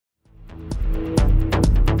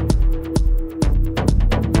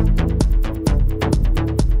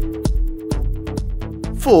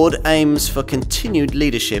Ford aims for continued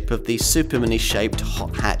leadership of the supermini-shaped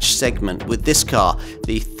hot hatch segment with this car,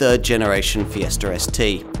 the third generation Fiesta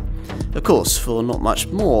ST. Of course, for not much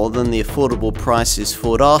more than the affordable prices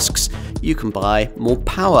Ford asks, you can buy more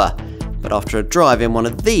power, but after a drive in one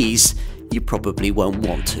of these, you probably won't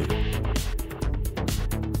want to.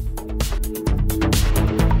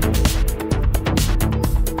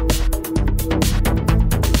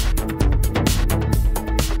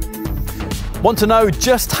 Want to know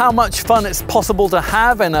just how much fun it's possible to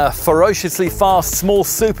have in a ferociously fast small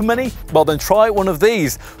Super Mini? Well then try one of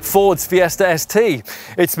these, Ford's Fiesta ST.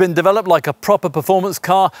 It's been developed like a proper performance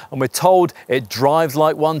car and we're told it drives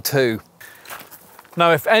like one too.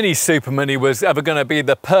 Now, if any Super Mini was ever going to be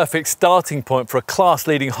the perfect starting point for a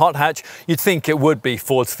class-leading hot hatch, you'd think it would be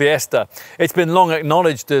Ford's Fiesta. It's been long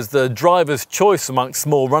acknowledged as the driver's choice amongst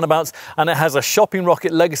small runabouts, and it has a shopping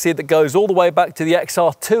rocket legacy that goes all the way back to the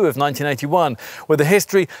XR2 of 1981, with a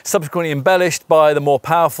history subsequently embellished by the more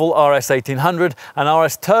powerful RS 1800 and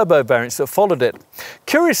RS Turbo variants that followed it.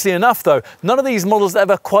 Curiously enough though, none of these models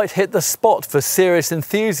ever quite hit the spot for serious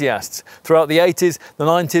enthusiasts. Throughout the 80s, the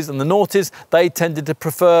 90s and the noughties, they tended to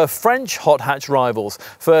prefer French hot hatch rivals.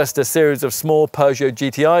 First a series of small Peugeot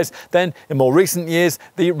GTIs, then in more recent years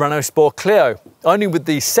the Renault Sport Clio. Only with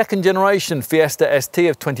the second generation Fiesta ST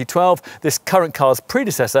of 2012, this current car's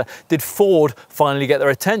predecessor, did Ford finally get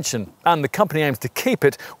their attention. And the company aims to keep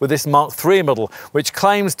it with this Mark III model, which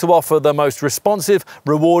claims to offer the most responsive,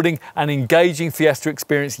 rewarding and engaging Fiesta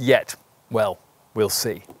experience yet. Well, we'll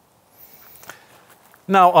see.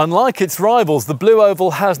 Now, unlike its rivals, the Blue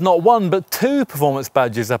Oval has not one but two performance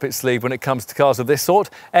badges up its sleeve when it comes to cars of this sort.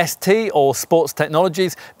 ST, or Sports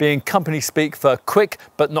Technologies, being company speak for quick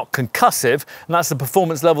but not concussive, and that's the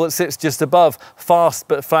performance level that sits just above fast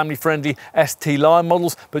but family-friendly ST line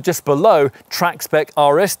models, but just below track spec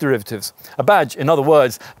RS derivatives. A badge, in other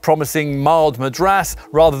words, promising mild Madras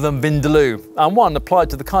rather than Vindaloo, and one applied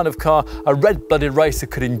to the kind of car a red-blooded racer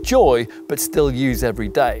could enjoy but still use every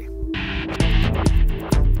day.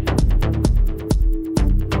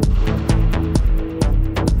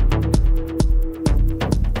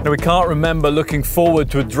 Now, we can't remember looking forward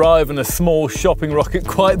to a drive in a small shopping rocket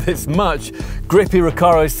quite this much. Grippy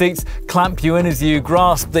Recaro seats clamp you in as you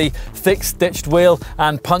grasp the thick stitched wheel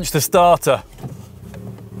and punch the starter.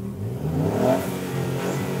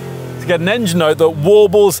 To get an engine note that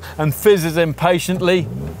warbles and fizzes impatiently,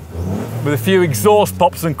 with a few exhaust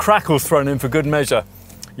pops and crackles thrown in for good measure.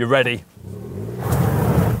 You're ready.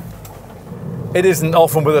 It isn't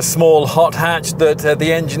often with a small hot hatch that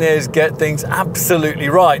the engineers get things absolutely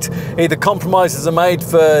right. Either compromises are made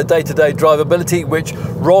for day-to-day drivability, which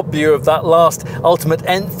rob you of that last ultimate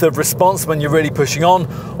nth of response when you're really pushing on,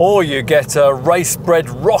 or you get a race-bred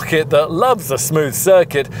rocket that loves a smooth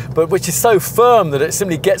circuit, but which is so firm that it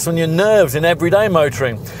simply gets on your nerves in everyday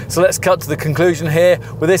motoring. So let's cut to the conclusion here.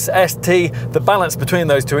 With this ST, the balance between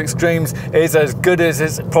those two extremes is as good as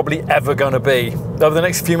it's probably ever going to be. Over the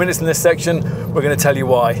next few minutes in this section, we're going to tell you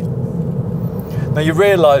why. Now, you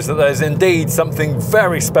realise that there's indeed something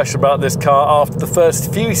very special about this car after the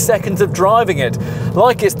first few seconds of driving it.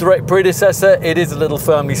 Like its direct predecessor, it is a little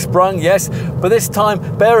firmly sprung, yes, but this time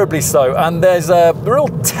bearably so, and there's a real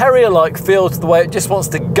terrier-like feel to the way it just wants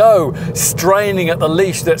to go, straining at the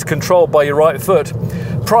leash that's controlled by your right foot.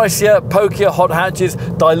 Pricier, pokier hot hatches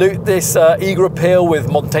dilute this eager appeal with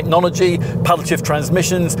modern technology, paddle shift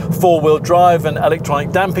transmissions, four-wheel drive and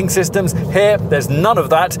electronic damping systems. Here, there's none of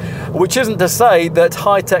that, which isn't to say that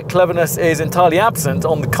high-tech cleverness is entirely absent.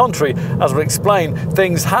 On the contrary, as we'll explain,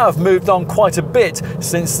 things have moved on quite a bit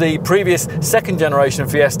since the previous second generation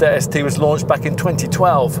Fiesta ST was launched back in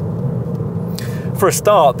 2012. For a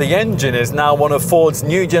start, the engine is now one of Ford's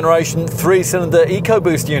new generation three-cylinder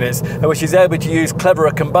EcoBoost units, which is able to use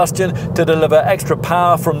cleverer combustion to deliver extra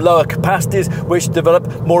power from lower capacities, which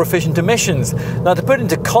develop more efficient emissions. Now, to put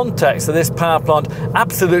into context that this power plant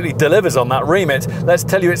absolutely delivers on that remit, let's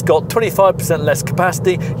tell you it's got 25% less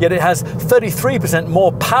capacity, yet it has 33%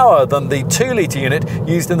 more power than the 2-litre unit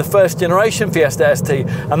used in the first generation Fiesta ST,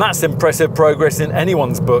 and that's impressive progress in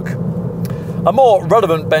anyone's book. A more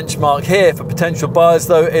relevant benchmark here for potential buyers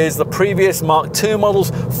though is the previous Mark II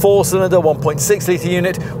model's 4-cylinder 1.6-litre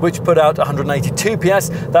unit, which put out 182 PS.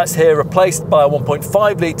 That's here replaced by a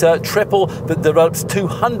 1.5-litre triple that develops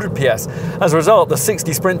 200 PS. As a result, the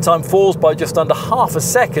 60 sprint time falls by just under half a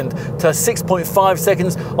second to 6.5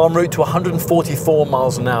 seconds en route to 144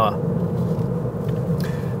 miles an hour.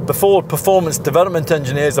 The Ford performance development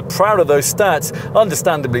engineers are proud of those stats,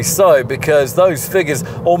 understandably so, because those figures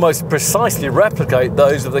almost precisely replicate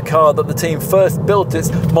those of the car that the team first built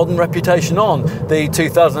its modern reputation on, the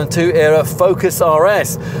 2002 era Focus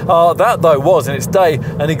RS. That though was in its day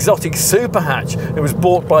an exotic super hatch. It was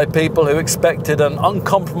bought by people who expected an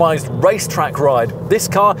uncompromised racetrack ride. This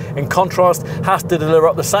car, in contrast, has to deliver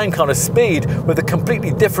up the same kind of speed with a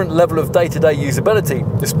completely different level of day-to-day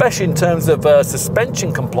usability, especially in terms of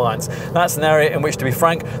suspension compliance. That's an area in which, to be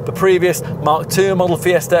frank, the previous Mark II model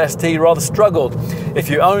Fiesta ST rather struggled. If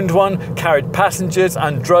you owned one, carried passengers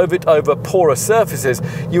and drove it over poorer surfaces,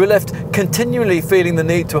 you were left continually feeling the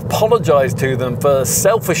need to apologise to them for the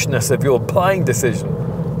selfishness of your buying decision.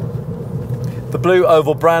 The Blue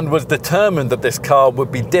Oval brand was determined that this car would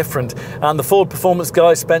be different, and the Ford performance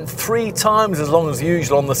guys spent 3 times as long as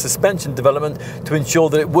usual on the suspension development to ensure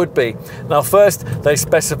that it would be. Now first, they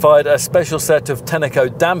specified a special set of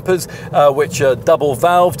Tenneco dampers, which are double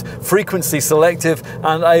valved, frequency selective,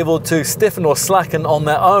 and able to stiffen or slacken on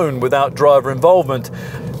their own without driver involvement.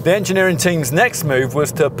 The engineering team's next move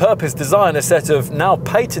was to purpose design a set of now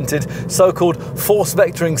patented so-called force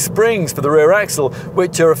vectoring springs for the rear axle,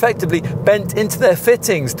 which are effectively bent into their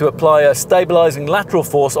fittings to apply a stabilising lateral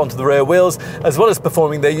force onto the rear wheels, as well as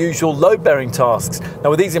performing their usual load-bearing tasks. Now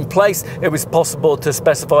with these in place, it was possible to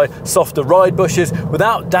specify softer ride bushes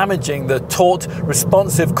without damaging the taut,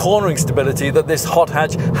 responsive cornering stability that this hot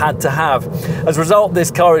hatch had to have. As a result, this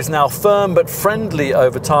car is now firm but friendly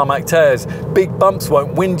over tarmac tears. Big bumps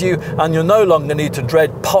won't win you, and you'll no longer need to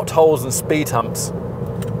dread potholes and speed humps.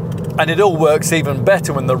 And it all works even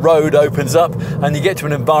better when the road opens up and you get to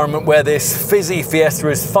an environment where this fizzy Fiesta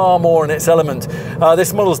is far more in its element.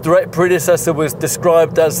 This model's direct predecessor was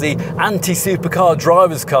described as the anti-supercar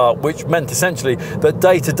driver's car, which meant essentially that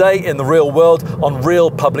day to day in the real world, on real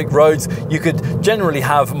public roads, you could generally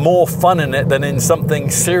have more fun in it than in something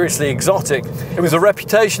seriously exotic. It was a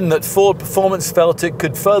reputation that Ford Performance felt it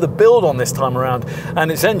could further build on this time around, and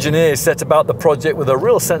its engineers set about the project with a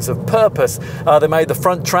real sense of purpose. They made the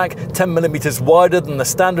front track 10mm wider than the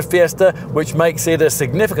standard Fiesta, which makes it a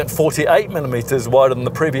significant 48mm wider than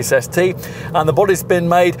the previous ST, and the body's been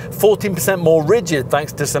made 14% more rigid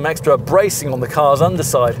thanks to some extra bracing on the car's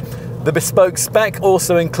underside. The bespoke spec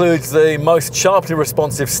also includes the most sharply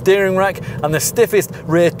responsive steering rack and the stiffest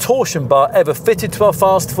rear torsion bar ever fitted to a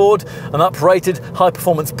fast Ford, an uprated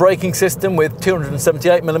high-performance braking system with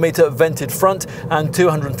 278mm vented front and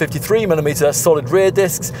 253mm solid rear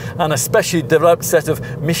discs, and a specially developed set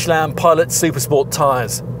of Michelin Pilot Supersport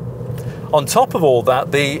tyres. On top of all that,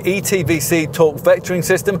 the ETVC torque vectoring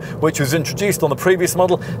system, which was introduced on the previous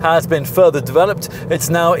model, has been further developed. It's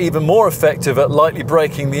now even more effective at lightly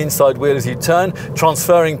braking the inside wheel as you turn,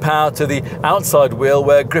 transferring power to the outside wheel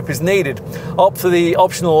where grip is needed. Opt for the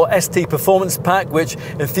optional ST Performance Pack, which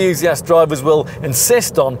enthusiast drivers will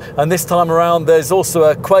insist on, and this time around there's also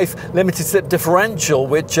a Quaife limited slip differential,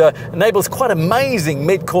 which enables quite amazing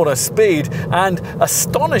mid-corner speed and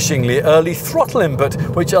astonishingly early throttle input,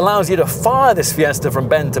 which allows you to fire this Fiesta from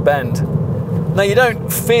bend to bend. Now you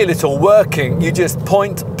don't feel it all working, you just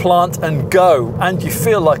point, plant and go, and you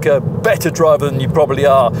feel like a better driver than you probably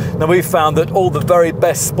are. Now we've found that all the very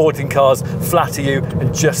best sporting cars flatter you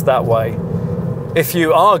in just that way. If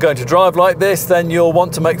you are going to drive like this, then you'll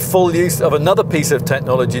want to make full use of another piece of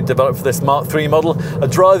technology developed for this Mark III model, a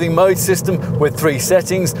driving mode system with 3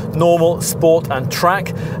 settings: normal, sport and track.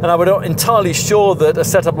 And I'm not entirely sure that a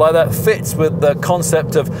setup like that fits with the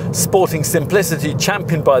concept of sporting simplicity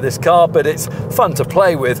championed by this car, but it's fun to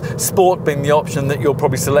play with, sport being the option that you'll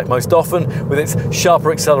probably select most often, with its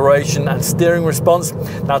sharper acceleration and steering response.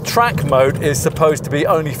 Now track mode is supposed to be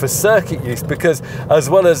only for circuit use, because as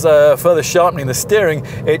well as further sharpening the steering,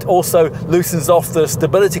 it also loosens off the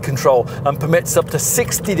stability control and permits up to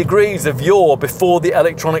 60 degrees of yaw before the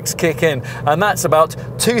electronics kick in, and that's about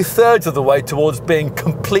 2/3 of the way towards being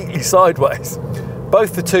completely sideways.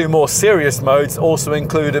 Both the 2 more serious modes also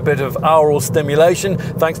include a bit of aural stimulation,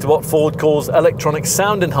 thanks to what Ford calls electronic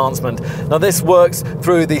sound enhancement. Now this works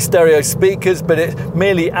through the stereo speakers, but it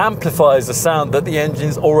merely amplifies the sound that the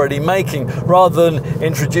engine's already making, rather than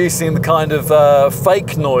introducing the kind of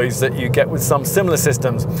fake noise that you get with some similar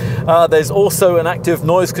systems. There's also an active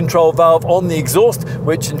noise control valve on the exhaust,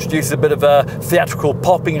 which introduces a bit of theatrical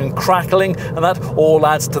popping and crackling, and that all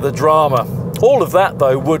adds to the drama. All of that,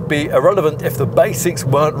 though, would be irrelevant if the basics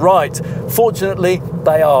weren't right. Fortunately,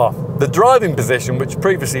 they are. The driving position, which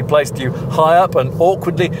previously placed you high up and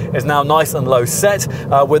awkwardly, is now nice and low set,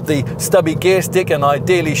 with the stubby gear stick and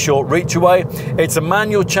ideally short reach away. It's a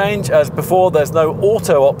manual change, as before there's no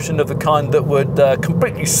auto option of the kind that would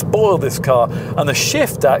completely spoil this car, and the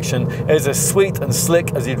shift action is as sweet and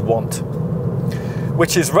slick as you'd want.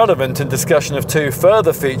 Which is relevant in discussion of two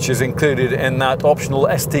further features included in that optional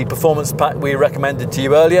ST performance pack we recommended to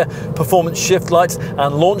you earlier: performance shift lights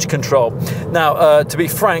and launch control. Now, to be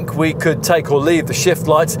frank, we could take or leave the shift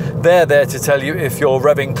lights. They're there to tell you if you're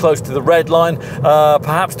revving close to the red line,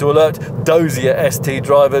 perhaps to alert dozier ST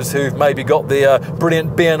drivers who've maybe got the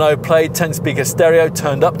brilliant B&O Play 10-speaker stereo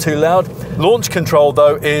turned up too loud. Launch control,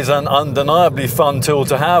 though, is an undeniably fun tool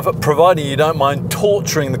to have, providing you don't mind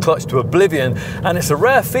torturing the clutch to oblivion, and it's a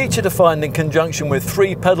rare feature to find in conjunction with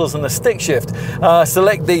 3 pedals and a stick shift.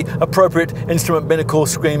 Select the appropriate instrument binnacle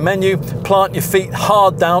screen menu, plant your feet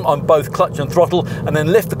hard down on both clutch and throttle, and then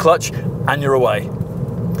lift the clutch and you're away.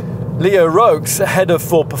 Leo Roques, head of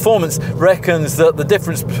Ford Performance, reckons that the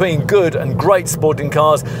difference between good and great sporting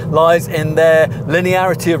cars lies in their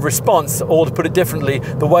linearity of response, or to put it differently,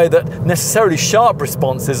 the way that necessarily sharp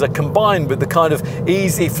responses are combined with the kind of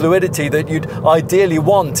easy fluidity that you'd ideally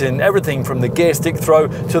want in everything from the gear stick throw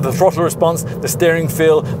to the throttle response, the steering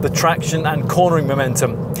feel, the traction and cornering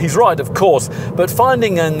momentum. He's right, of course, but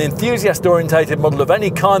finding an enthusiast-orientated model of any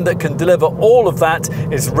kind that can deliver all of that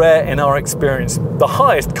is rare in our experience. The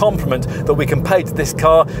highest compliment that we can pay to this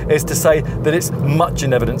car is to say that it's much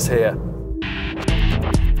in evidence here.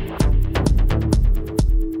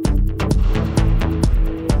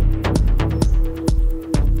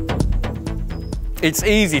 It's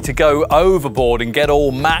easy to go overboard and get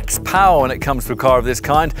all max power when it comes to a car of this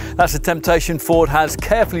kind. That's a temptation Ford has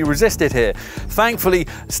carefully resisted here. Thankfully,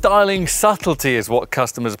 styling subtlety is what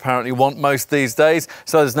customers apparently want most these days,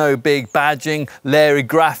 so there's no big badging, leery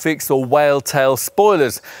graphics or whale tail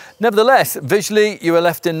spoilers. Nevertheless, visually, you are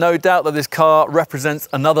left in no doubt that this car represents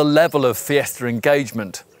another level of Fiesta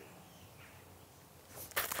engagement.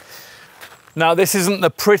 Now, this isn't the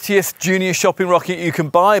prettiest junior shopping rocket you can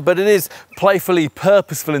buy, but it is playfully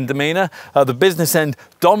purposeful in demeanour. The business end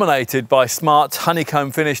dominated by smart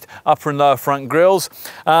honeycomb finished upper and lower front grills.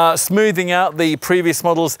 Smoothing out the previous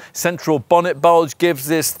model's central bonnet bulge gives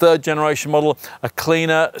this third generation model a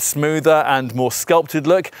cleaner, smoother and more sculpted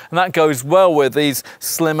look, and that goes well with these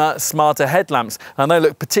slimmer, smarter headlamps, and they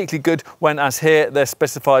look particularly good when, as here, they're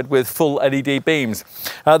specified with full LED beams.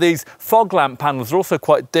 These fog lamp panels are also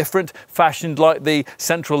quite different, fashioned like the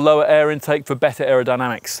central lower air intake for better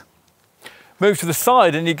aerodynamics. Move to the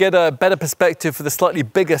side and you get a better perspective for the slightly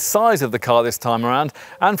bigger size of the car this time around,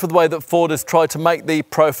 and for the way that Ford has tried to make the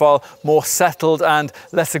profile more settled and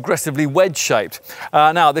less aggressively wedge-shaped.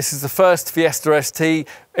 Now, this is the first Fiesta ST.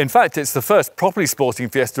 In fact, it's the first properly sporting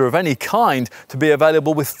Fiesta of any kind to be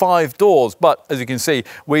available with 5 doors, but as you can see,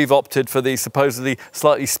 we've opted for the supposedly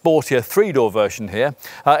slightly sportier 3-door version here.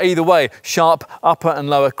 Either way, sharp upper and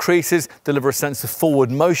lower creases deliver a sense of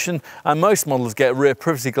forward motion, and most models get rear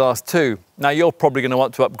privacy glass too. Now, you're probably going to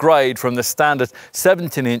want to upgrade from the standard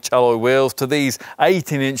 17-inch alloy wheels to these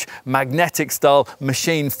 18-inch magnetic-style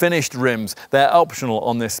machine-finished rims. They're optional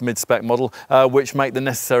on this mid-spec model, which make the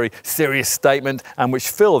necessary serious statement and which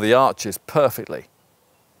fill the arches perfectly.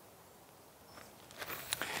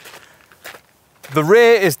 The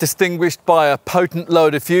rear is distinguished by a potent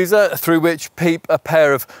lower diffuser through which peep a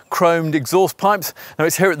pair of chromed exhaust pipes. Now,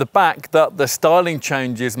 it's here at the back that the styling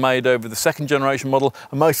changes made over the second generation model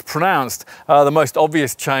are most pronounced. The most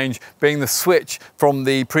obvious change being the switch from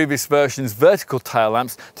the previous version's vertical tail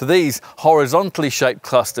lamps to these horizontally shaped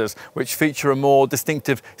clusters, which feature a more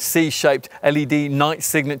distinctive C-shaped LED night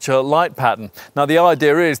signature light pattern. Now, the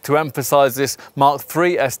idea is to emphasize this Mark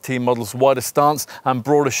III ST model's wider stance and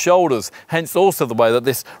broader shoulders, hence also the way that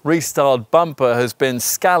this restyled bumper has been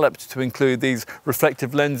scalloped to include these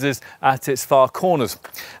reflective lenses at its far corners.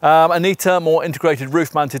 A neater, more integrated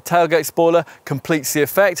roof-mounted tailgate spoiler completes the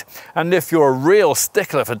effect, and if you're a real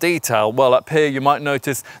stickler for detail, well, up here you might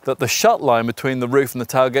notice that the shut line between the roof and the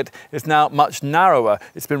tailgate is now much narrower.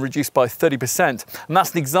 It's been reduced by 30%, and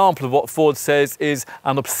that's an example of what Ford says is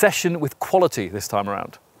an obsession with quality this time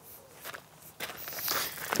around.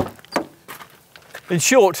 In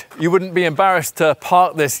short, you wouldn't be embarrassed to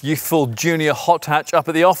park this youthful junior hot hatch up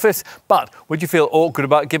at the office, but would you feel awkward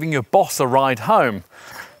about giving your boss a ride home?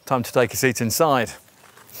 Time to take a seat inside.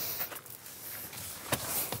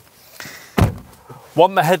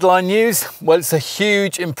 Want the headline news? Well, it's a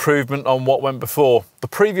huge improvement on what went before. The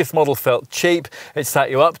previous model felt cheap, it sat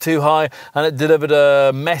you up too high, and it delivered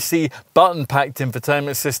a messy, button-packed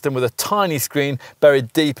infotainment system with a tiny screen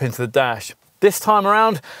buried deep into the dash. This time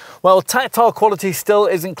around, well, tactile quality still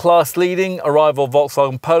isn't class leading. A rival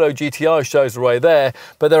Volkswagen Polo GTI shows the way there,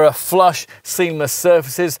 but there are flush, seamless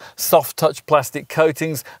surfaces, soft touch plastic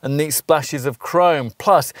coatings and neat splashes of chrome.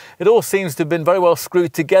 Plus, it all seems to have been very well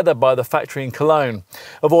screwed together by the factory in Cologne.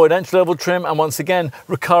 Avoid entry-level trim, and once again,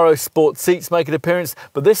 Recaro sport seats make an appearance,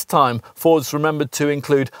 but this time Ford's remembered to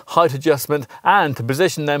include height adjustment and to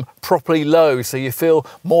position them properly low so you feel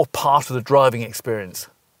more part of the driving experience.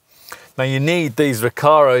 Now you need these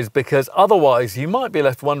Recaros because otherwise you might be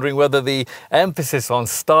left wondering whether the emphasis on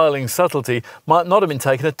styling subtlety might not have been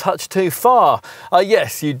taken a touch too far.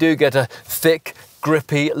 Yes, you do get a thick,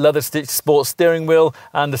 grippy leather-stitched sport steering wheel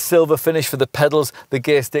and a silver finish for the pedals, the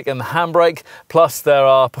gear stick and the handbrake. Plus there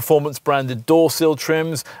are performance-branded door sill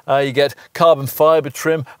trims. You get carbon fibre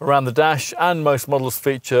trim around the dash, and most models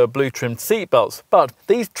feature blue-trimmed seat belts. But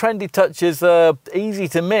these trendy touches are easy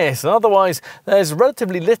to miss, and otherwise there's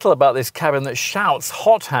relatively little about this cabin that shouts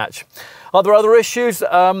hot hatch. Are there other issues?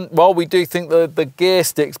 Well, we do think that the gear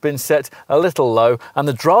stick's been set a little low and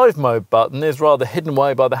the drive mode button is rather hidden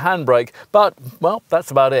away by the handbrake, but, well, that's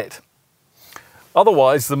about it.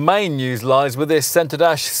 Otherwise, the main news lies with this centre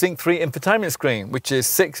dash Sync 3 infotainment screen, which is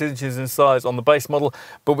 6 inches in size on the base model,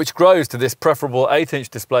 but which grows to this preferable 8-inch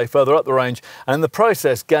display further up the range, and in the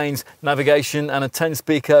process gains navigation and a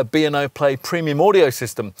 10-speaker B&O Play premium audio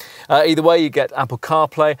system. Either way, you get Apple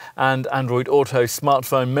CarPlay and Android Auto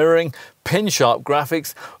smartphone mirroring, pin-sharp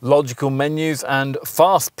graphics, logical menus and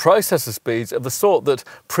fast processor speeds of the sort that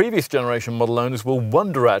previous generation model owners will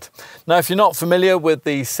wonder at. Now, if you're not familiar with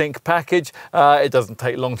the Sync package, it doesn't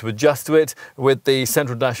take long to adjust to it, with the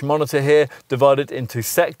central dash monitor here divided into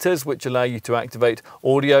sectors which allow you to activate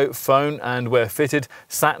audio, phone and, where fitted,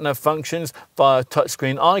 sat-nav functions via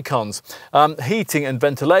touchscreen icons. Heating and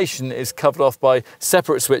ventilation is covered off by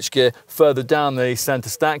separate switchgear further down the centre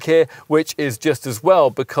stack here, which is just as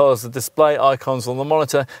well because the display icons on the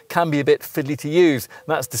monitor can be a bit fiddly to use.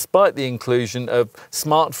 That's despite the inclusion of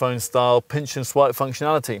smartphone-style pinch and swipe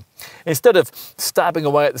functionality. Instead of stabbing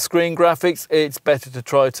away at the screen graphics, it's better to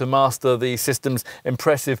try to master the system's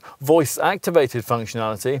impressive voice-activated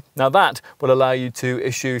functionality. Now that will allow you to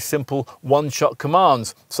issue simple one-shot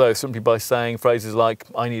commands. So simply by saying phrases like,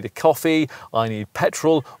 "I need a coffee," "I need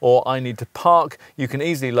petrol," or "I need to park," you can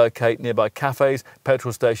easily locate nearby cafes,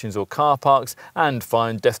 petrol stations or car parks and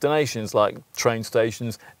find destinations like train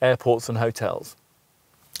stations, airports and hotels.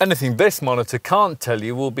 Anything this monitor can't tell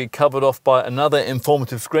you will be covered off by another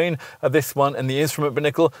informative screen, this one in the instrument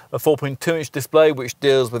binnacle, a 4.2-inch display which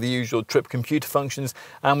deals with the usual trip computer functions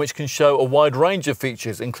and which can show a wide range of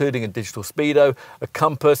features, including a digital speedo, a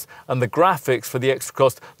compass and the graphics for the extra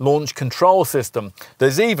cost launch control system.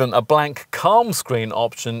 There's even a blank calm screen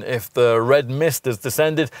option if the red mist has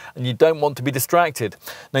descended and you don't want to be distracted.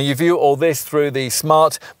 Now you view all this through the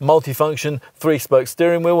smart multifunction 3-spoke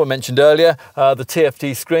steering wheel we mentioned earlier. The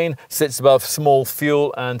TFT screen sits above small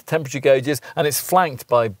fuel and temperature gauges, and it's flanked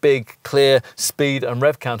by big, clear speed and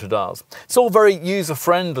rev counter dials. It's all very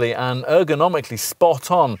user-friendly and ergonomically spot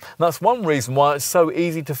on. And that's one reason why it's so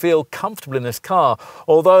easy to feel comfortable in this car,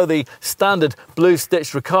 although the standard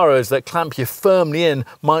blue-stitched Recaros that clamp you firmly in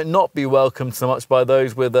might not be welcomed so much by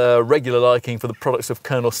those with a regular liking for the products of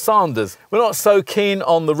Colonel Sanders. We're not so keen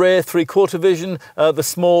on the rear 3/4 vision. The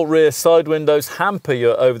small rear side windows hamper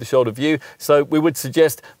your over-the-shoulder view, so we would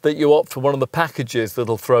suggest that you opt for one of the packages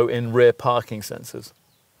that'll throw in rear parking sensors.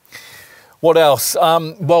 What else?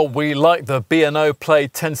 Well, we like the B&O Play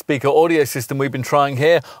 10-speaker audio system we've been trying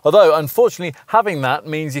here, although unfortunately having that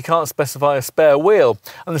means you can't specify a spare wheel.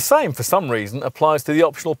 And the same, for some reason, applies to the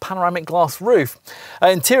optional panoramic glass roof.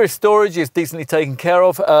 Interior storage is decently taken care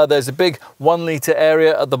of. There's a big 1-litre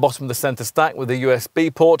area at the bottom of the centre stack with a USB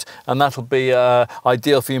port, and that'll be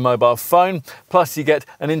ideal for your mobile phone. Plus you get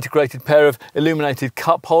an integrated pair of illuminated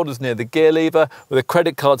cup holders near the gear lever with a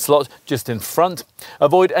credit card slot just in front.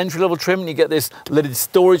 Avoid entry-level trim. You get this lidded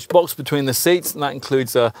storage box between the seats, and that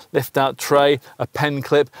includes a lift-out tray, a pen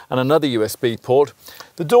clip and another USB port.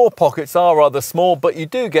 The door pockets are rather small, but you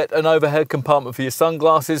do get an overhead compartment for your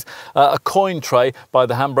sunglasses, a coin tray by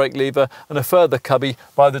the handbrake lever and a further cubby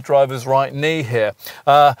by the driver's right knee here.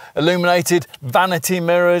 Illuminated vanity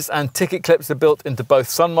mirrors and ticket clips are built into both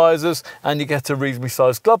sun visors, and you get a reasonably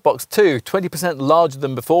sized glove box too, 20% larger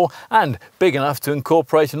than before and big enough to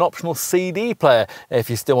incorporate an optional CD player if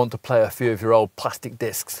you still want to play a few of your old plastic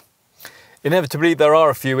discs. Inevitably, there are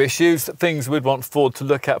a few issues, things we'd want Ford to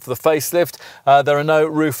look at for the facelift. There are no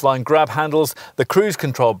roofline grab handles, the cruise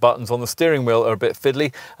control buttons on the steering wheel are a bit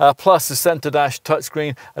fiddly, plus the centre dash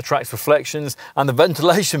touchscreen attracts reflections, and the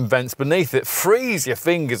ventilation vents beneath it freeze your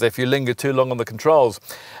fingers if you linger too long on the controls.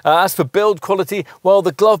 As for build quality, well,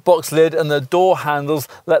 the glove box lid and the door handles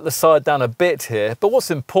let the side down a bit here, but what's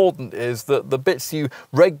important is that the bits you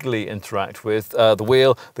regularly interact with, the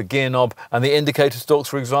wheel, the gear knob and the indicator stalks,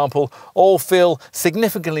 for example, all feel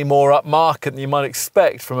significantly more upmarket than you might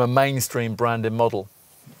expect from a mainstream branded model.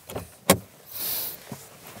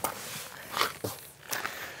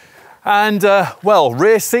 And, well,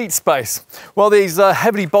 rear seat space. Well, these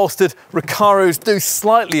heavily bolstered Recaros do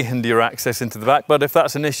slightly hinder your access into the back, but if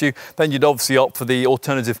that's an issue, then you'd obviously opt for the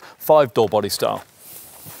alternative 5-door body style.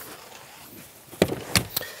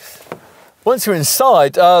 Once you're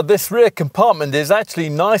inside, this rear compartment is actually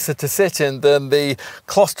nicer to sit in than the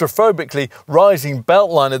claustrophobically rising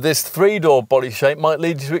beltline of this 3-door body shape might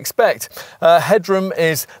lead you to expect. Headroom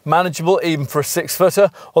is manageable even for a 6-footer,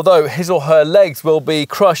 although his or her legs will be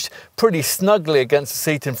crushed pretty snugly against the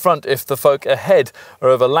seat in front if the folk ahead are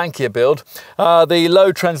of a lankier build. The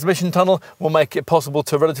low transmission tunnel will make it possible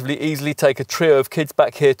to relatively easily take a trio of kids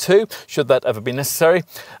back here too, should that ever be necessary.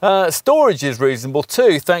 Storage is reasonable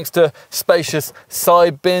too, thanks to spacious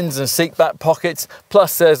side bins and seat back pockets,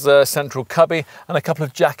 plus there's a central cubby and a couple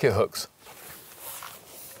of jacket hooks.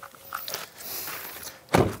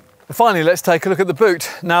 Finally, let's take a look at the boot.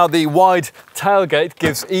 Now, the wide tailgate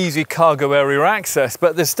gives easy cargo area access,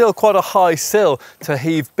 but there's still quite a high sill to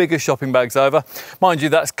heave bigger shopping bags over. Mind you,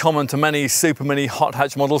 that's common to many super mini hot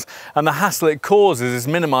hatch models, and the hassle it causes is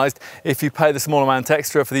minimised if you pay the small amount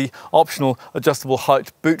extra for the optional adjustable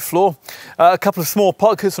height boot floor. A couple of small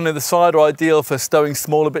pockets on either side are ideal for stowing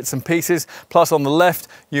smaller bits and pieces, plus on the left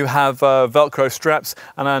you have Velcro straps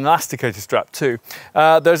and an elasticated strap too.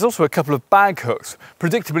 There's also a couple of bag hooks.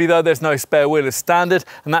 Predictably though, there's no spare wheel as standard,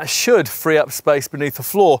 and that should free up space beneath the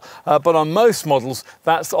floor, but on most models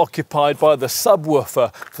that's occupied by the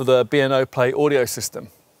subwoofer for the B&O Play audio system.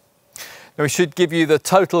 Now, we should give you the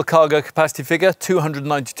total cargo capacity figure,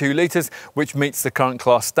 292 litres, which meets the current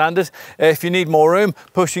class standard. If you need more room,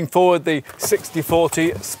 pushing forward the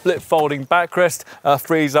 60/40 split folding backrest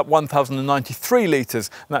frees up 1,093 litres,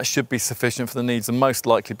 and that should be sufficient for the needs of most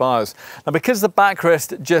likely buyers. Now, because the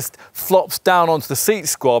backrest just flops down onto the seat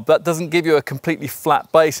squab, that doesn't give you a completely flat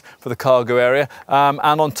base for the cargo area,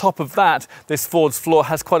 and on top of that, this Ford's floor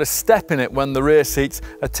has quite a step in it when the rear seats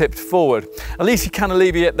are tipped forward. At least you can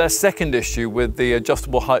alleviate their second issue with the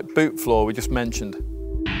adjustable height boot floor we just mentioned.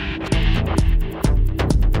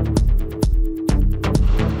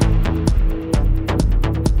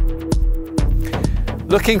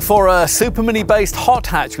 Looking for a super mini based hot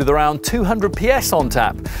hatch with around 200 PS on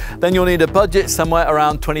tap? Then you'll need a budget somewhere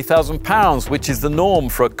around £20,000, which is the norm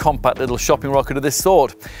for a compact little shopping rocket of this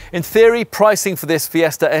sort. In theory, pricing for this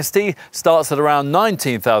Fiesta ST starts at around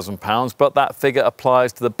 £19,000, but that figure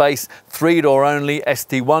applies to the base 3-door only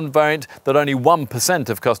ST1 variant that only 1%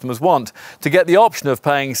 of customers want. To get the option of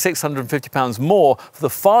paying £650 more for the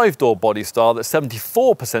 5-door body style that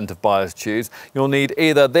 74% of buyers choose, you'll need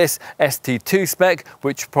either this ST2 spec,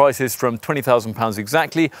 which prices from £20,000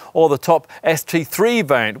 exactly, or the top ST3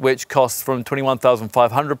 variant, which costs from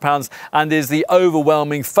 £21,500 and is the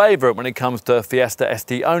overwhelming favourite when it comes to Fiesta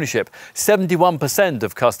ST ownership. 71%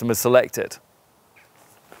 of customers select it.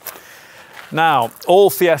 Now, all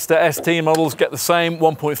Fiesta ST models get the same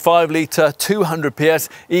 1.5 litre, 200 PS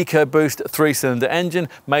EcoBoost 3-cylinder engine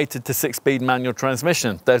mated to 6-speed manual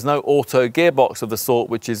transmission. There's no auto gearbox of the sort,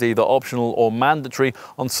 which is either optional or mandatory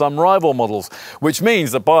on some rival models, which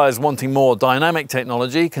means that buyers wanting more dynamic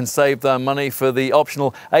technology can save their money for the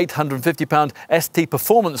optional £850 ST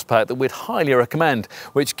Performance Pack that we'd highly recommend,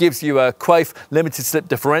 which gives you a Quaife limited slip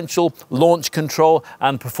differential, launch control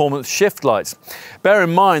and performance shift lights. Bear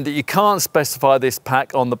in mind that you can't specify this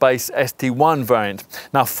pack on the base ST1 variant.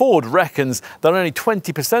 Now, Ford reckons that only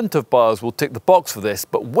 20% of buyers will tick the box for this,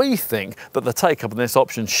 but we think that the take-up on this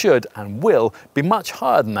option should and will be much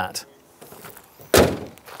higher than that.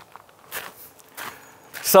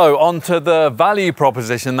 So, on to the value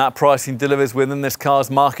proposition that pricing delivers within this car's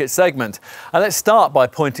market segment. And let's start by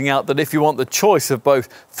pointing out that if you want the choice of both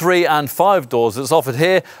 3 and 5 doors that's offered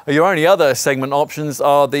here, your only other segment options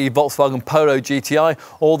are the Volkswagen Polo GTI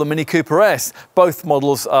or the Mini Cooper S. Both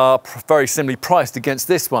models are very similarly priced against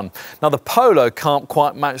this one. Now, the Polo can't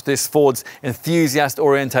quite match this Ford's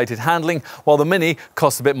enthusiast-orientated handling, while the Mini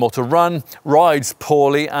costs a bit more to run, rides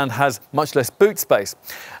poorly and has much less boot space.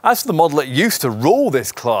 As for the model that used to rule this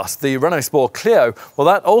class. The Renault Sport Clio, well,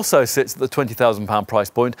 that also sits at the £20,000 price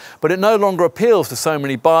point, but it no longer appeals to so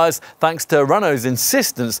many buyers thanks to Renault's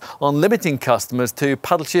insistence on limiting customers to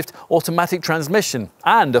paddle shift automatic transmission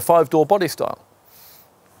and a 5-door body style.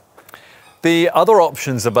 The other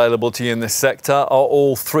options available to you in this sector are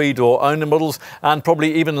all 3-door owner models and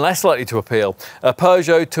probably even less likely to appeal. A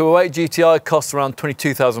Peugeot 208 GTI costs around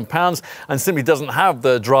 £22,000 and simply doesn't have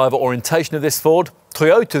the driver orientation of this Ford.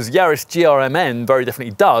 Toyota's Yaris GRMN very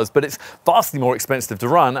definitely does, but it's vastly more expensive to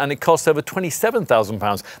run and it costs over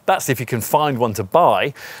 £27,000. That's if you can find one to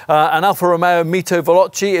buy. An Alfa Romeo Mito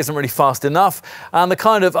Veloce isn't really fast enough, and the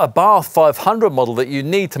kind of Abarth 500 model that you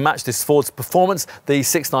need to match this Ford's performance, the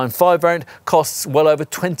 695 variant, costs well over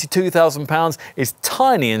 £22,000, is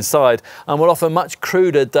tiny inside and will offer much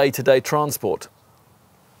cruder day-to-day transport.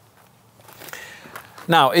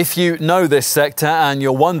 Now, if you know this sector and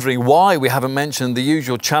you're wondering why we haven't mentioned the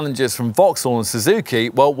usual challenges from Vauxhall and Suzuki,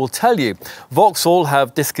 well, we'll tell you. Vauxhall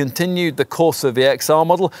have discontinued the Corsa VXR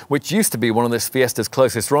model, which used to be one of this Fiesta's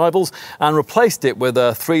closest rivals, and replaced it with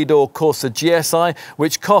a 3-door Corsa GSI,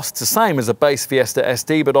 which costs the same as a base Fiesta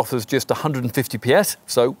ST, but offers just 150 PS,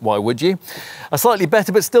 so why would you? A slightly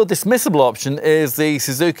better but still dismissible option is the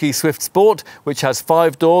Suzuki Swift Sport, which has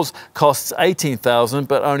 5 doors, costs £18,000,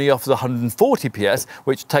 but only offers 140 PS,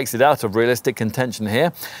 which takes it out of realistic contention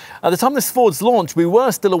here. At the time of this Ford's launch, we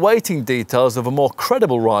were still awaiting details of a more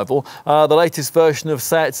credible rival, the latest version of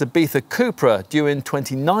Seat's Ibiza Cupra, due in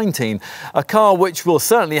 2019, a car which will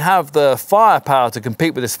certainly have the firepower to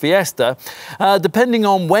compete with this Fiesta. Depending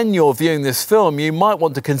on when you're viewing this film, you might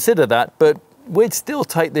want to consider that, but we'd still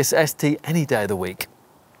take this ST any day of the week.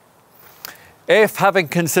 If, having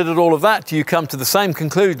considered all of that, you come to the same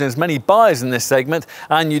conclusion as many buyers in this segment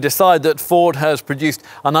and you decide that Ford has produced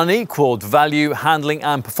an unequalled value, handling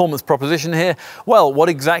and performance proposition here, well, what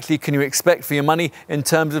exactly can you expect for your money in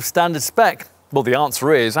terms of standard spec? Well, the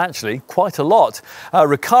answer is actually quite a lot.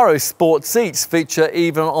 Recaro sport seats feature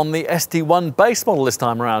even on the ST1 base model this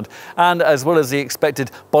time around. And as well as the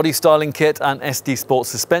expected body styling kit and ST Sport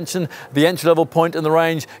suspension, the entry-level point in the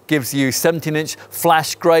range gives you 17-inch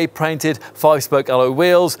flash grey painted 5-spoke alloy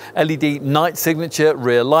wheels, LED night signature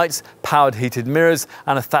rear lights, powered heated mirrors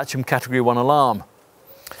and a Thatcham Category 1 alarm.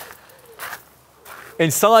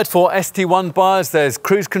 Inside for ST1 buyers, there's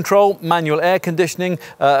cruise control, manual air conditioning,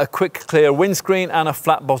 a quick clear windscreen and a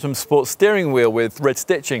flat-bottom sports steering wheel with red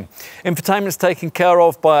stitching. Infotainment's taken care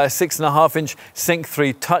of by a 6.5-inch Sync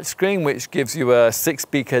 3 touchscreen, which gives you a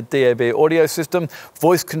 6-speaker DAB audio system,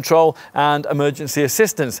 voice control and emergency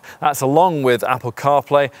assistance. That's along with Apple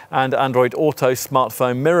CarPlay and Android Auto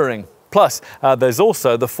smartphone mirroring. Plus, there's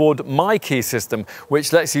also the Ford MyKey system,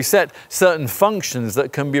 which lets you set certain functions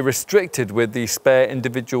that can be restricted with the spare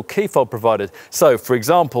individual key fob provided. So, for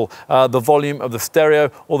example, the volume of the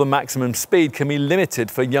stereo or the maximum speed can be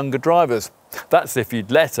limited for younger drivers. That's if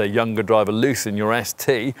you'd let a younger driver loose in your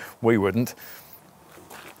ST. We wouldn't.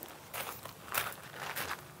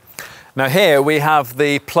 Now here we have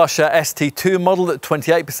the plusher ST2 model that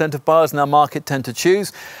 28% of buyers in our market tend to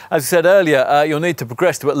choose. As I said earlier, you'll need to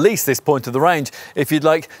progress to at least this point of the range if you'd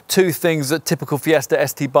like 2 things that typical Fiesta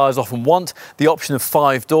ST buyers often want: the option of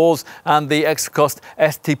 5 doors and the extra cost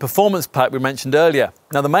ST Performance Pack we mentioned earlier.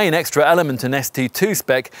 Now the main extra element in ST2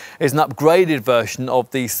 spec is an upgraded version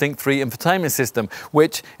of the Sync 3 infotainment system,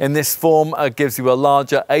 which in this form gives you a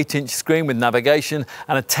larger 8-inch screen with navigation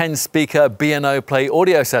and a 10-speaker B&O Play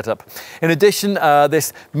audio setup. In addition,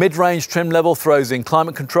 this mid-range trim level throws in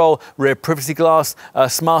climate control, rear privacy glass, a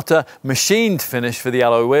smarter machined finish for the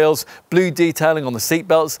alloy wheels, blue detailing on the seat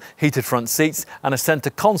belts, heated front seats and a centre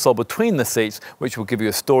console between the seats, which will give you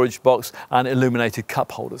a storage box and illuminated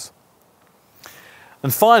cup holders.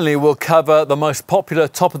 And finally, we'll cover the most popular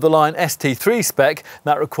top-of-the-line ST3 spec.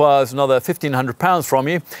 That requires another £1,500 from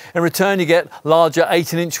you. In return, you get larger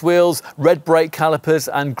 18-inch wheels, red brake calipers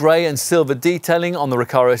and grey and silver detailing on the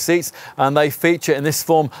Recaro seats. And they feature in this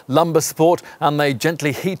form lumbar support, and they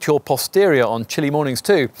gently heat your posterior on chilly mornings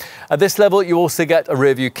too. At this level, you also get a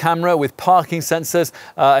rear-view camera with parking sensors,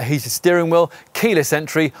 a heated steering wheel, keyless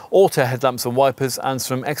entry, auto headlamps and wipers, and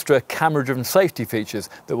some extra camera-driven safety features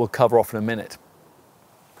that we'll cover off in a minute.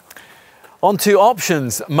 On to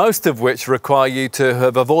options, most of which require you to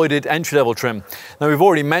have avoided entry-level trim. Now, we've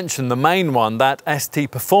already mentioned the main one, that ST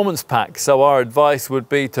Performance Pack, so our advice would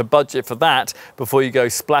be to budget for that before you go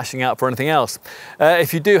splashing out for anything else.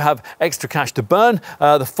 If you do have extra cash to burn,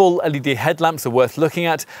 the full LED headlamps are worth looking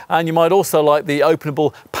at, and you might also like the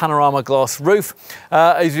openable panorama glass roof.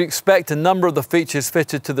 As you expect, a number of the features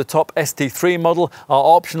fitted to the top ST3 model are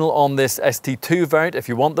optional on this ST2 variant if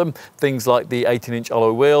you want them. Things like the 18-inch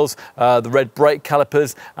alloy wheels, the red brake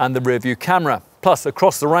calipers and the rear view camera. Plus,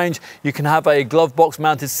 across the range, you can have a glove box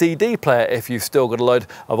mounted CD player if you've still got a load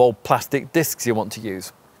of old plastic discs you want to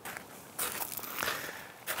use.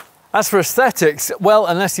 As for aesthetics, well,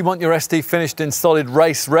 unless you want your ST finished in solid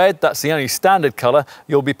race red, that's the only standard colour,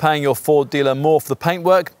 you'll be paying your Ford dealer more for the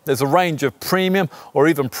paintwork. There's a range of premium or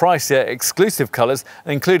even pricier exclusive colours,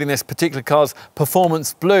 including this particular car's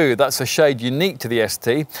performance blue. That's a shade unique to the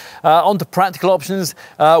ST. Onto practical options,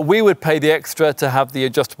 we would pay the extra to have the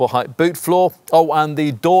adjustable height boot floor. Oh, and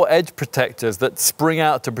the door edge protectors that spring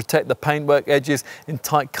out to protect the paintwork edges in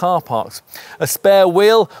tight car parks. A spare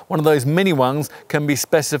wheel, one of those mini ones, can be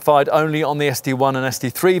specified only on the ST1 and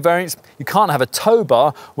ST3 variants. You can't have a tow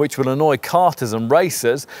bar, which will annoy karters and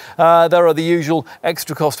racers. There are the usual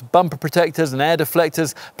extra cost bumper protectors and air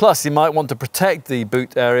deflectors, plus you might want to protect the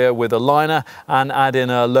boot area with a liner and add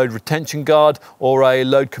in a load retention guard or a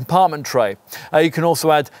load compartment tray. You can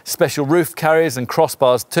also add special roof carriers and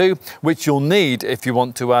crossbars too, which you'll need if you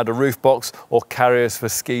want to add a roof box or carriers for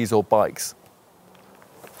skis or bikes.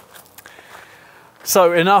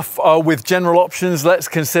 So enough with general options, let's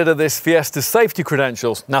consider this Fiesta's safety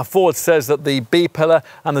credentials. Now Ford says that the B-pillar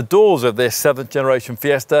and the doors of this 7th generation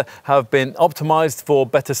Fiesta have been optimised for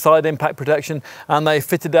better side impact protection, and they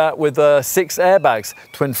fitted out with 6 airbags,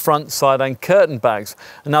 twin front, side and curtain bags.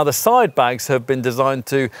 And now the side bags have been designed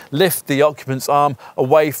to lift the occupant's arm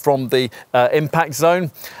away from the impact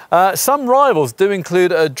zone. Some rivals do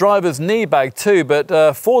include a driver's knee bag too,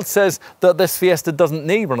 but Ford says that this Fiesta doesn't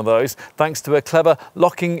need one of those, thanks to a clever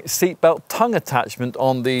locking seatbelt tongue attachment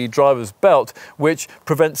on the driver's belt, which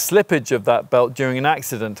prevents slippage of that belt during an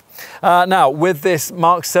accident. Now, with this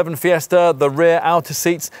Mark 7 Fiesta, the rear outer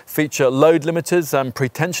seats feature load limiters and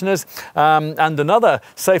pretensioners, and another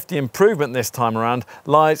safety improvement this time around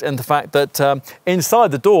lies in the fact that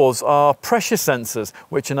inside the doors are pressure sensors,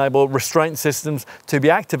 which enable restraint systems to be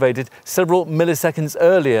activated several milliseconds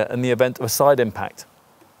earlier in the event of a side impact.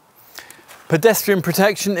 Pedestrian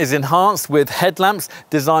protection is enhanced with headlamps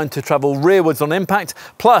designed to travel rearwards on impact,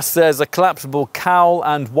 plus there's a collapsible cowl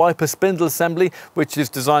and wiper spindle assembly which is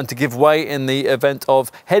designed to give way in the event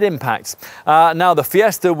of head impacts. Now the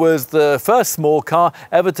Fiesta was the first small car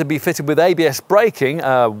ever to be fitted with ABS braking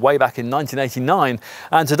way back in 1989,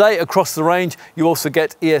 and today across the range you also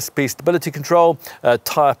get ESP stability control,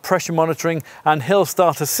 tyre pressure monitoring and hill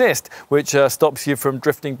start assist, which stops you from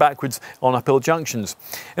drifting backwards on uphill junctions.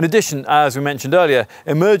 In addition, as we mentioned earlier,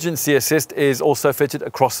 emergency assist is also fitted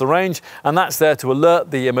across the range, and that's there to alert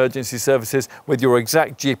the emergency services with your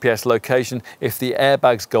exact GPS location if the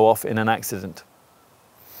airbags go off in an accident.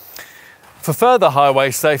 For further highway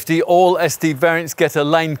safety, all ST variants get a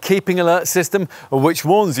lane keeping alert system, which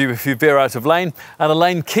warns you if you veer out of lane, and a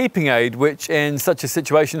lane keeping aid, which in such a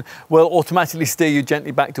situation will automatically steer you gently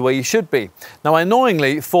back to where you should be. Now,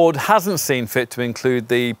 annoyingly, Ford hasn't seen fit to include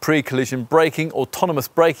the pre-collision braking autonomous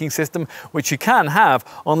braking system, which you can have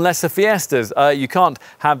on lesser Fiestas. You can't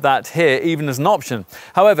have that here, even as an option.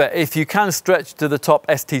 However, if you can stretch to the top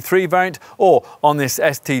ST3 variant, or on this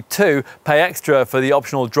ST2, pay extra for the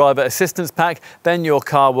optional driver assistance pack, then your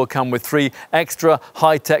car will come with 3 extra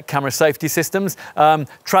high-tech camera safety systems,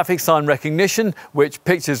 traffic sign recognition, which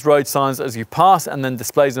pictures road signs as you pass and then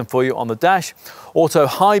displays them for you on the dash, auto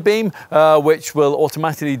high beam, which will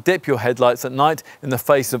automatically dip your headlights at night in the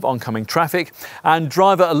face of oncoming traffic, and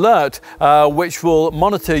driver alert, which will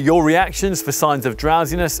monitor your reactions for signs of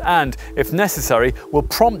drowsiness and, if necessary, will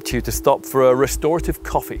prompt you to stop for a restorative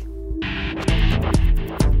coffee.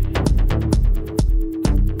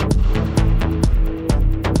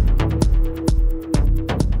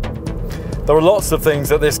 There are lots of things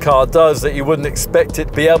that this car does that you wouldn't expect it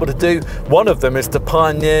to be able to do. One of them is to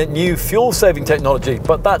pioneer new fuel-saving technology,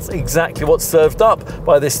 but that's exactly what's served up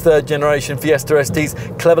by this 3rd generation Fiesta ST's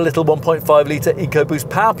clever little 1.5 litre EcoBoost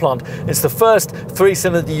power plant. It's the first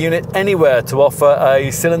 3-cylinder unit anywhere to offer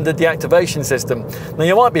a cylinder deactivation system. Now,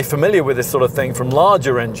 you might be familiar with this sort of thing from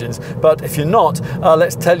larger engines, but if you're not,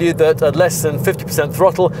 let's tell you that at less than 50%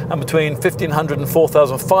 throttle and between 1500 and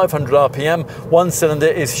 4500 RPM, one cylinder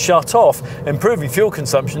is shut off, improving fuel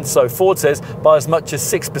consumption, so Ford says, by as much as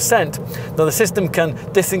 6%. Now, the system can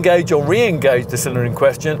disengage or re-engage the cylinder in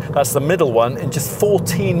question, that's the middle one, in just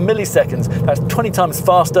 14 milliseconds. That's 20 times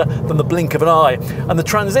faster than the blink of an eye. And the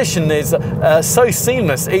transition is so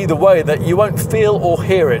seamless either way that you won't feel or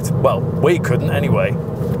hear it. Well, we couldn't anyway.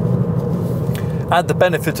 Add the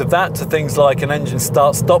benefit of that to things like an engine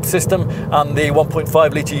start-stop system and the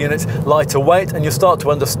 1.5 litre unit's lighter weight, and you'll start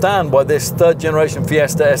to understand why this third generation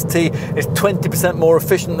Fiesta ST is 20% more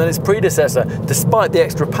efficient than its predecessor, despite the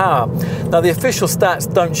extra power. Now, the official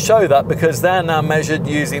stats don't show that because they're now measured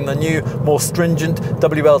using the new, more stringent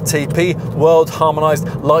WLTP, World Harmonized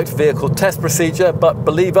Light Vehicle Test Procedure, but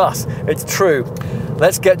believe us, it's true.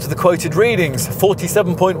 Let's get to the quoted readings.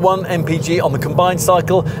 47.1 mpg on the combined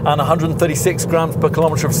cycle and 136 grams per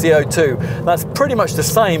kilometre of CO2. That's pretty much the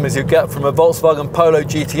same as you get from a Volkswagen Polo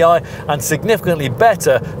GTI and significantly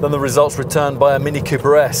better than the results returned by a Mini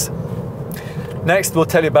Cooper S. Next, we'll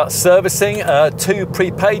tell you about servicing. Two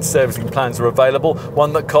prepaid servicing plans are available.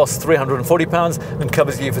 One that costs £340 and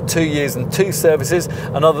covers you for 2 years and 2 services.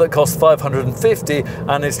 Another that costs £550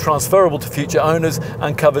 and is transferable to future owners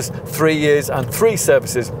and covers 3 years and 3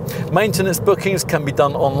 services. Maintenance bookings can be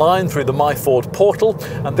done online through the My Ford portal,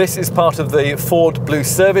 and this is part of the Ford Blue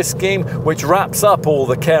Service Scheme, which wraps up all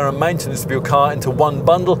the care and maintenance of your car into one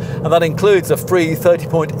bundle, and that includes a free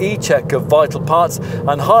 30-point e-check of vital parts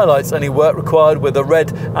and highlights any work required with a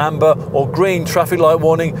red, amber or green traffic light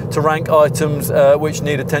warning to rank items which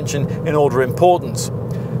need attention in order of importance.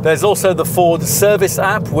 There's also the Ford Service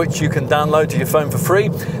app, which you can download to your phone for free.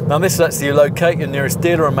 Now, this lets you locate your nearest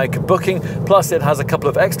dealer and make a booking, plus it has a couple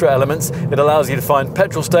of extra elements. It allows you to find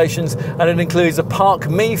petrol stations, and it includes a Park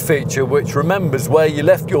Me feature, which remembers where you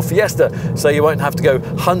left your Fiesta, so you won't have to go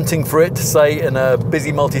hunting for it, say in a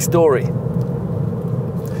busy multi-story.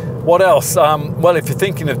 What else? Well, if you're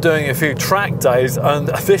thinking of doing a few track days, and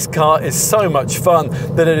this car is so much fun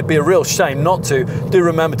that it'd be a real shame not to, do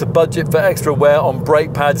remember to budget for extra wear on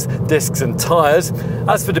brake pads, discs and tyres.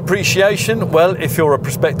 As for depreciation, well, if you're a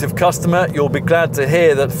prospective customer, you'll be glad to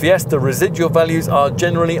hear that Fiesta residual values are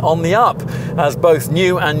generally on the up, as both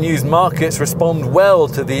new and used markets respond well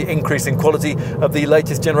to the increasing quality of the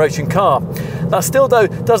latest generation car. That still, though,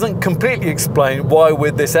 doesn't completely explain why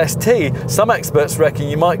with this ST, some experts reckon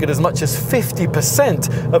you might get as much as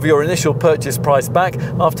 50% of your initial purchase price back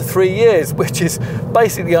after 3 years, which is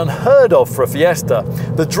basically unheard of for a Fiesta.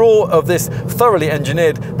 The draw of this thoroughly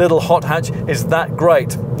engineered little hot hatch is that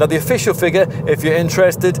great. Now, the official figure, if you're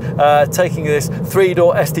interested, taking this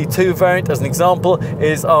 3-door ST2 variant as an example,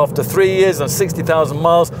 is after 3 years and 60,000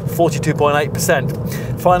 miles,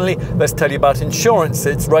 42.8%. Finally, let's tell you about insurance.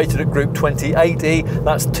 It's rated at Group 28E.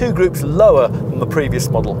 That's 2 groups lower than the previous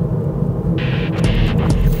model.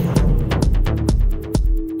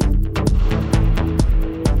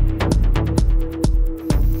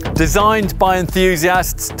 Designed by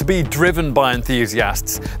enthusiasts to be driven by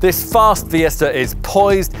enthusiasts, this fast Fiesta is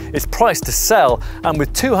poised, it's priced to sell, and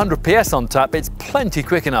with 200 PS on tap, it's plenty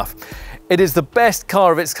quick enough. It is the best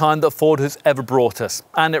car of its kind that Ford has ever brought us,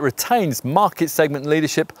 and it retains market segment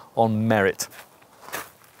leadership on merit.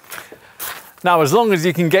 Now, as long as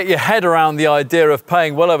you can get your head around the idea of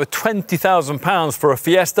paying well over £20,000 for a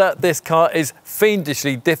Fiesta, this car is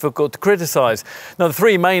fiendishly difficult to criticise. Now, the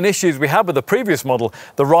 3 main issues we had with the previous model,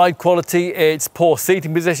 the ride quality, its poor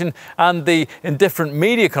seating position and the indifferent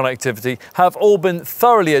media connectivity, have all been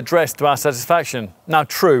thoroughly addressed to our satisfaction. Now,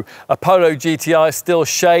 true, a Polo GTI still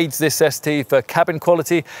shades this ST for cabin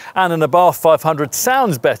quality, and an Abarth 500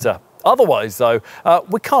 sounds better. Otherwise, though,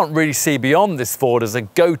 we can't really see beyond this Ford as a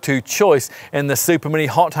go-to choice in the Super Mini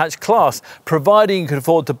hot hatch class, providing you can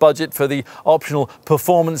afford to budget for the optional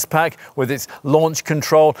performance pack with its launch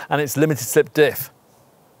control and its limited slip diff.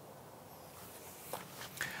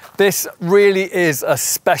 This really is a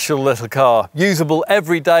special little car, usable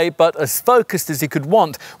every day, but as focused as you could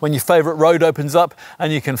want when your favourite road opens up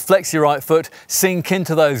and you can flex your right foot, sink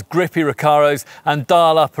into those grippy Recaros and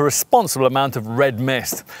dial up a responsible amount of red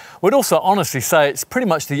mist. We'd also honestly say it's pretty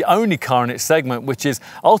much the only car in its segment which is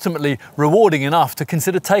ultimately rewarding enough to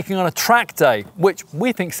consider taking on a track day, which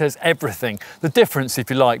we think says everything. The difference,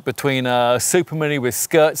 if you like, between a Super Mini with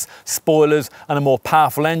skirts, spoilers and a more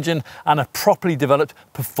powerful engine and a properly developed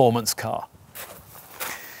performance car.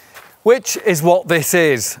 Which is what this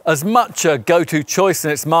is. As much a go-to choice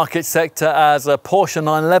in its market sector as a Porsche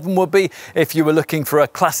 911 would be if you were looking for a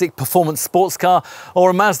classic performance sports car, or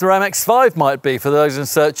a Mazda MX-5 might be for those in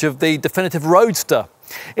search of the definitive roadster.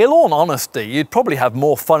 In all honesty, you'd probably have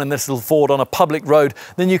more fun in this little Ford on a public road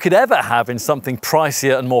than you could ever have in something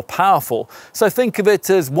pricier and more powerful. So think of it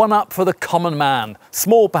as one up for the common man.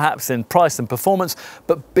 Small perhaps in price and performance,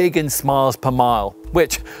 but big in smiles per mile,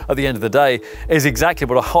 which at the end of the day is exactly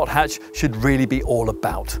what a hot hatch should really be all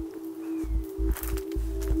about.